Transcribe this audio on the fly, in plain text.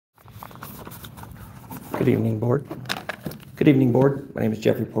Good evening, Board. Good evening, Board. My name is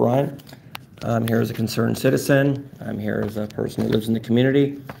Jeffrey Perrine. I'm here as a concerned citizen. I'm here as a person who lives in the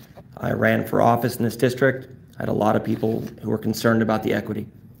community. I ran for office in this district. I had a lot of people who were concerned about the equity.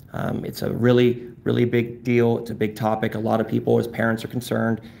 It's a really, really big deal. It's a big topic. A lot of people as parents are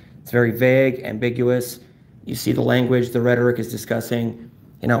concerned. It's very vague, ambiguous. You see the language, the rhetoric is discussing,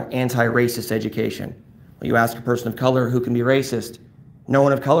 anti-racist education. Well, you ask a person of color who can be racist. No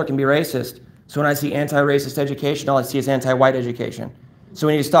one of color can be racist. So when I see anti-racist education, all I see is anti-white education. So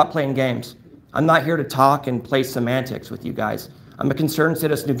we need to stop playing games. I'm not here to talk and play semantics with you guys. I'm a concerned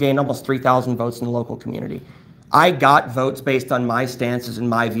citizen who gained almost 3,000 votes in the local community. I got votes based on my stances and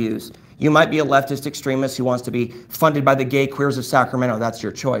my views. You might be a leftist extremist who wants to be funded by the gay queers of Sacramento. That's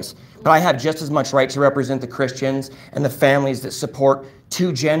your choice. But I have just as much right to represent the Christians and the families that support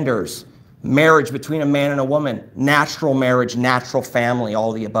two genders, marriage between a man and a woman, natural marriage, natural family,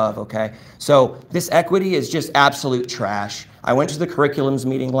 all the above, okay? So this equity is just absolute trash. I went to the curriculums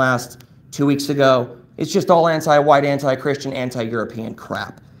meeting 2 weeks ago. It's just all anti-white, anti-Christian, anti-European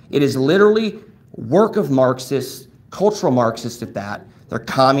crap. It is literally work of Marxists, cultural Marxists at that. They're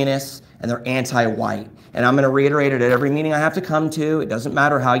communists and they're anti-white. And I'm going to reiterate it at every meeting I have to come to. It doesn't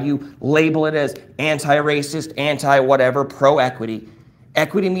matter how you label it as anti-racist, anti-whatever, pro-equity.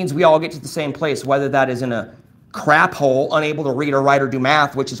 Equity means we all get to the same place, whether that is in a crap hole, unable to read or write or do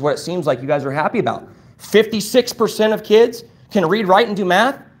math, which is what it seems like you guys are happy about. 56% of kids can read, write, and do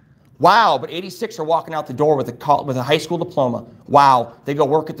math? Wow, but 86 are walking out the door with a high school diploma. Wow, they go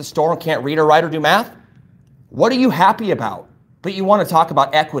work at the store and can't read or write or do math? What are you happy about? But you want to talk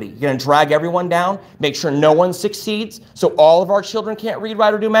about equity. You're going to drag everyone down, make sure no one succeeds, so all of our children can't read,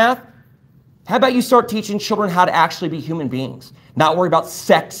 write, or do math? How about you start teaching children how to actually be human beings? Not worry about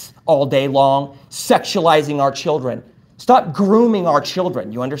sex all day long, sexualizing our children. Stop grooming our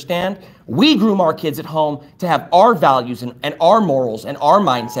children, you understand? We groom our kids at home to have our values and our morals and our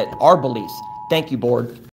mindset, our beliefs. Thank you, Board.